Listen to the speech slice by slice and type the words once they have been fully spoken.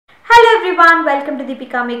everyone, welcome to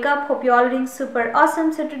Deepika Makeup. Hope you're all doing super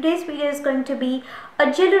awesome. So today's video is going to be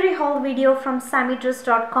a jewelry haul video from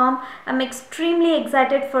Mrrebates.com. I'm extremely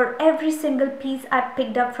excited for every single piece I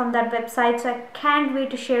picked up from that website, so I can't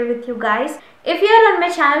wait to share with you guys. If you're on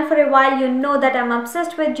my channel for a while, you know that I'm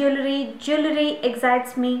obsessed with jewelry. Jewelry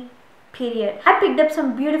excites me, period. I picked up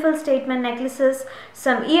some beautiful statement necklaces,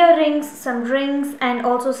 some earrings, some rings, and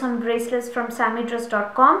also some bracelets from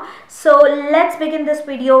Mrrebates.com. So let's begin this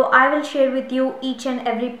video. I will share with you each and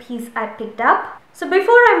every piece I picked up. So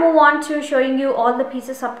before I move on to showing you all the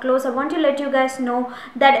pieces up close, I want to let you guys know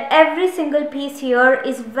that every single piece here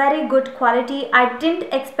is very good quality. I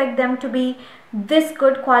didn't expect them to be this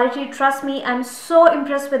good quality. Trust me, I'm so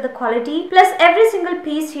impressed with the quality. Plus every single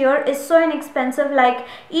piece here is so inexpensive. Like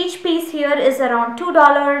each piece here is around $2,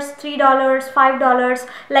 $3, $5.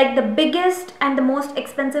 Like the biggest and the most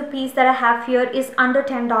expensive piece that I have here is under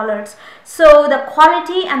 $10. So the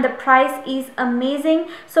quality and the price is amazing.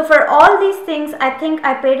 So for all these things, I think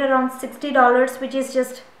I paid around $60, which is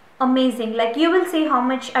just amazing. Like you will see how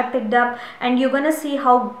much I picked up and you're gonna see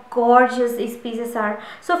how gorgeous these pieces are.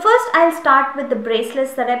 So first I'll start with the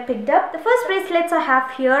bracelets that I picked up. The first bracelets I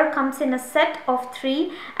have here comes in a set of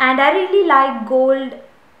 3, and I really like gold,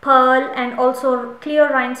 pearl, and also clear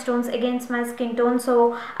rhinestones against my skin tone,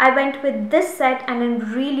 so I went with this set and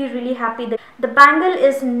I'm really happy. The bangle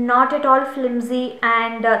is not at all flimsy,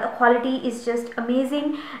 and the quality is just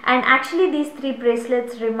amazing. And actually these 3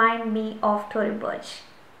 bracelets remind me of Tory Burch.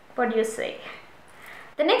 What do you say?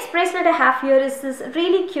 The next bracelet I have here is this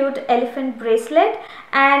really cute elephant bracelet,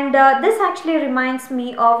 and this actually reminds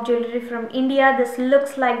me of jewelry from India. This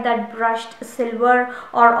looks like that brushed silver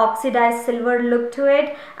or oxidized silver look to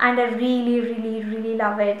it, and I really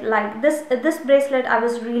love it. Like this bracelet, I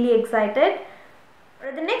was really excited.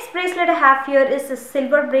 The next bracelet I have here is a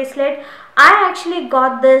silver bracelet. I actually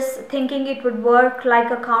got this thinking it would work like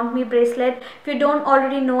a count me bracelet. If you don't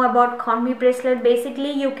already know about count me bracelet, basically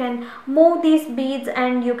you can move these beads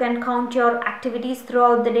and you can count your activities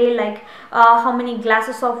throughout the day, like how many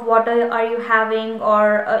glasses of water are you having,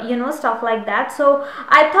 or you know, stuff like that. So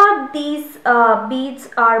I thought these beads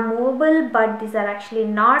are movable, but these are actually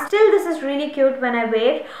not. Still, this is really cute when I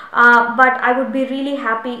wear, but I would be really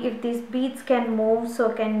happy if these beads can move, so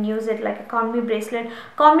I can use it like a count me bracelet.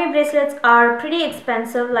 Count me bracelets are pretty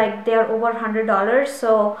expensive, like they are over $100,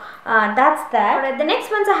 so that's that. Alright, the next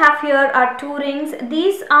ones I have here are 2 rings.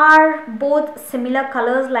 These are both similar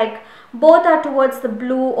colors, like both are towards the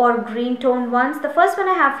blue or green tone ones. The first one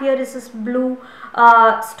I have here is this blue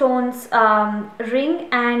stones ring,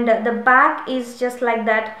 and the back is just like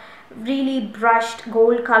that really brushed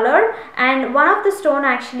gold color, and one of the stone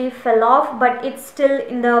actually fell off, but it's still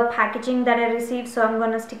in the packaging that I received, so I'm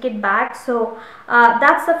gonna stick it back. So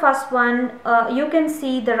that's the first one. You can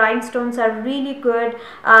see the rhinestones are really good.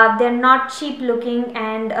 They're not cheap looking,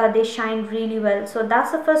 and they shine really well. So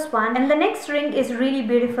that's the first one. And the next ring is really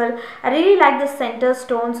beautiful. I really like the center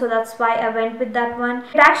stone, so that's why I went with that one.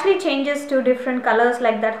 It actually changes to different colors,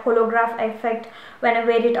 like that holograph effect when I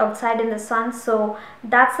wear it outside in the sun. So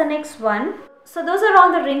that's the next one. So those are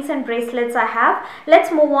all the rings and bracelets I have.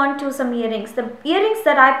 Let's move on to some earrings. The earrings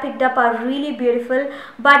that I picked up are really beautiful,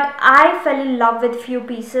 but I fell in love with few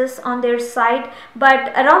pieces on their site. But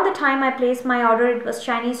around the time I placed my order, it was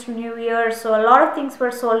Chinese New Year, so a lot of things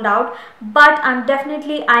were sold out. But I'm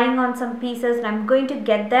definitely eyeing on some pieces and I'm going to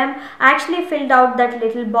get them. I actually filled out that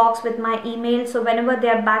little box with my email, so whenever they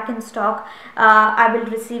are back in stock, I will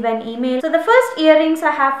receive an email. So the first earrings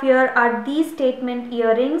I have here are these statement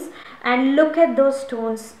earrings, and look at those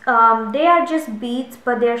stones. They are just beads,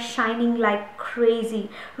 but they are shining like crazy.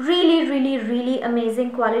 Really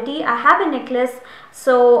amazing quality. I have a necklace,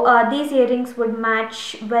 so these earrings would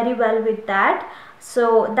match very well with that.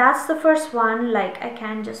 So that's the first one. Like I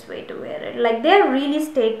can't just wait to wear it. Like they're really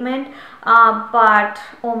statement, but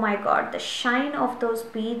oh my god, the shine of those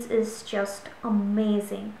beads is just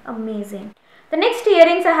amazing. The next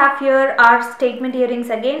earrings I have here are statement earrings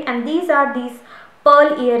again, and these are these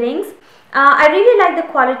pearl earrings. I really like the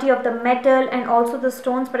quality of the metal and also the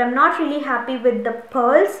stones, but I'm not really happy with the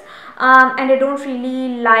pearls, and I don't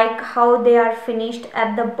really like how they are finished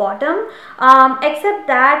at the bottom, except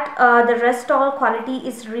that the rest all quality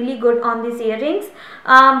is really good on these earrings,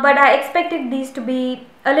 but I expected these to be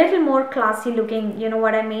a little more classy looking, you know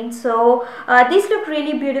what I mean. So these look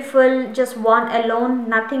really beautiful, just one alone,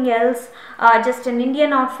 nothing else, just an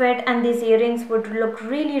Indian outfit, and these earrings would look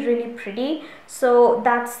really pretty. So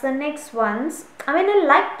that's the next ones. I mean, I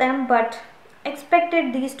like them, but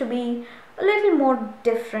expected these to be a little more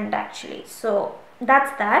different actually. So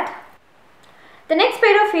that's that. The next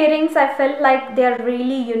pair of earrings, I felt like they are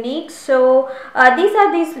really unique. So these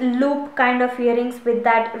are these loop kind of earrings with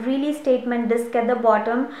that really statement disc at the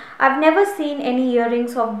bottom. I've never seen any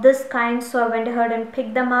earrings of this kind, so I went ahead and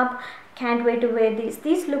picked them up. Can't wait to wear these.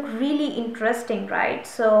 These look really interesting, right?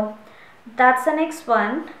 So that's the next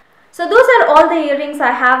one. So those are all the earrings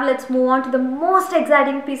I have. Let's move on to the most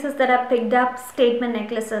exciting pieces that I picked up, statement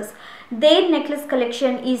necklaces. Their necklace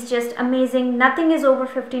collection is just amazing. Nothing is over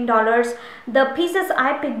 $15. The pieces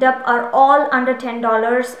I picked up are all under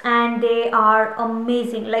 $10 and they are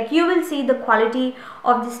amazing. Like, you will see the quality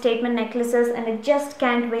of the statement necklaces and I just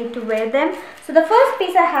can't wait to wear them. So the first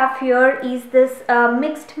piece I have here is this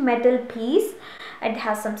mixed metal piece. It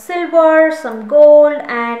has some silver, some gold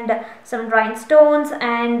and some rhinestones,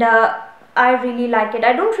 and I really like it.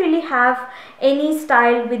 I don't really have any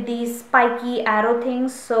style with these spiky arrow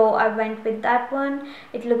things, so I went with that one.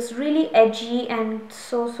 It looks really edgy and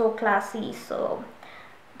so classy. So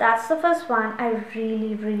that's the first one. I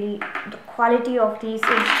really, the quality of these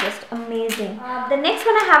is just amazing. The next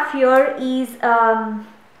one I have here is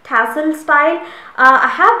tassel style. I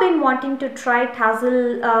have been wanting to try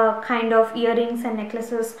tassel kind of earrings and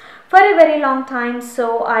necklaces for a very long time,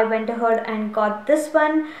 so I went ahead and got this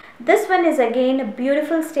one. This one is again a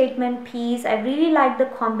beautiful statement piece. I really like the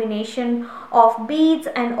combination of beads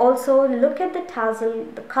and also look at the tassel.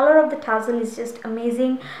 The color of the tassel is just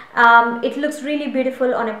amazing. It looks really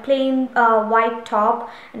beautiful on a plain white top,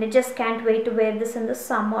 and I just can't wait to wear this in the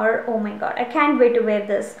summer. Oh my god, I can't wait to wear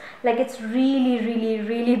this. Like, it's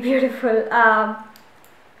really beautiful.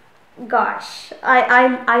 Gosh,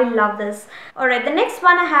 I love this. Alright, the next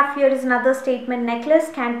one I have here is another statement necklace.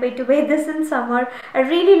 Can't wait to wear this in summer. I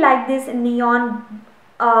really like this neon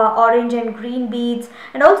orange and green beads,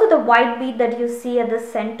 and also the white bead that you see at the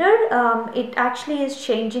center. It actually is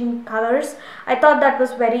changing colors. I thought that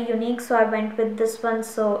was very unique, so I went with this one.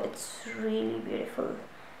 So it's really beautiful,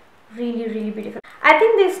 really beautiful. I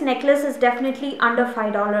think this necklace is definitely under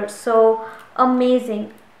 $5. So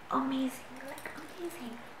amazing.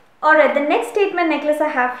 Alright, the next statement necklace I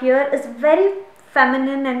have here is very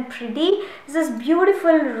feminine and pretty. This is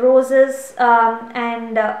beautiful roses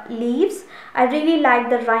and leaves. I really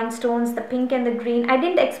like the rhinestones, the pink and the green. I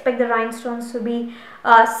didn't expect the rhinestones to be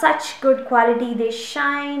such good quality. They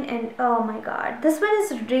shine, and oh my god, this one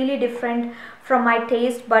is really different from my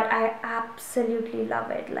taste, but I absolutely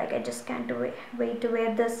love it. Like, I just can't wait to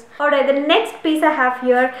wear this. Alright, the next piece I have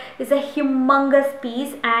here is a humongous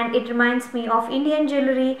piece, and it reminds me of Indian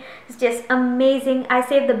jewelry. It's just amazing. I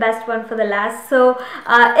saved the best one for the last, so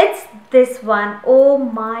it's this one. Oh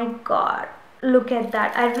my god, look at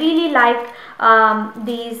that. I really like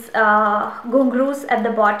these gungroos at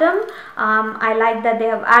the bottom. I like that they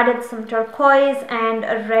have added some turquoise and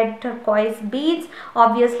red turquoise beads.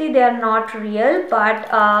 Obviously they are not real, but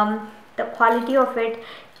the quality of it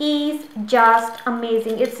is just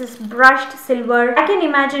amazing. It's this brushed silver. I can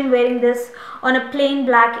imagine wearing this on a plain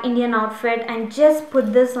black Indian outfit and just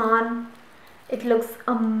put this on. It looks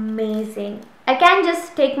amazing. I can't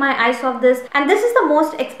just take my eyes off this, and this is the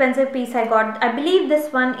most expensive piece I got. I believe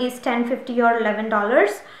this one is $10, $50 or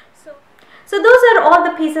 $11. So those are all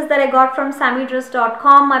the pieces that I got from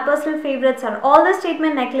sammydress.com. My personal favorites are all the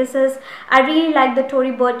statement necklaces. I really like the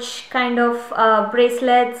Tory Burch kind of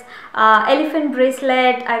bracelets, elephant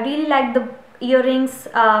bracelet. I really like the earrings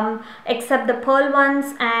except the pearl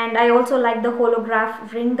ones, and I also like the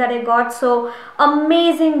holograph ring that I got. So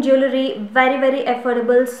amazing jewelry, very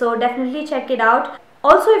affordable, so definitely check it out.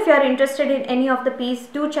 Also, if you are interested in any of the pieces,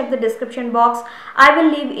 do check the description box. I will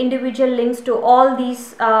leave individual links to all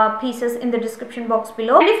these pieces in the description box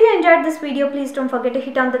below. And if you enjoyed this video, please don't forget to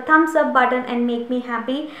hit on the thumbs up button and make me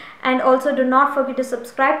happy. And also do not forget to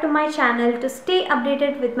subscribe to my channel to stay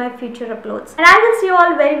updated with my future uploads. And I will see you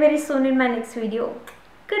all very soon in my next video.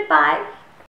 Goodbye.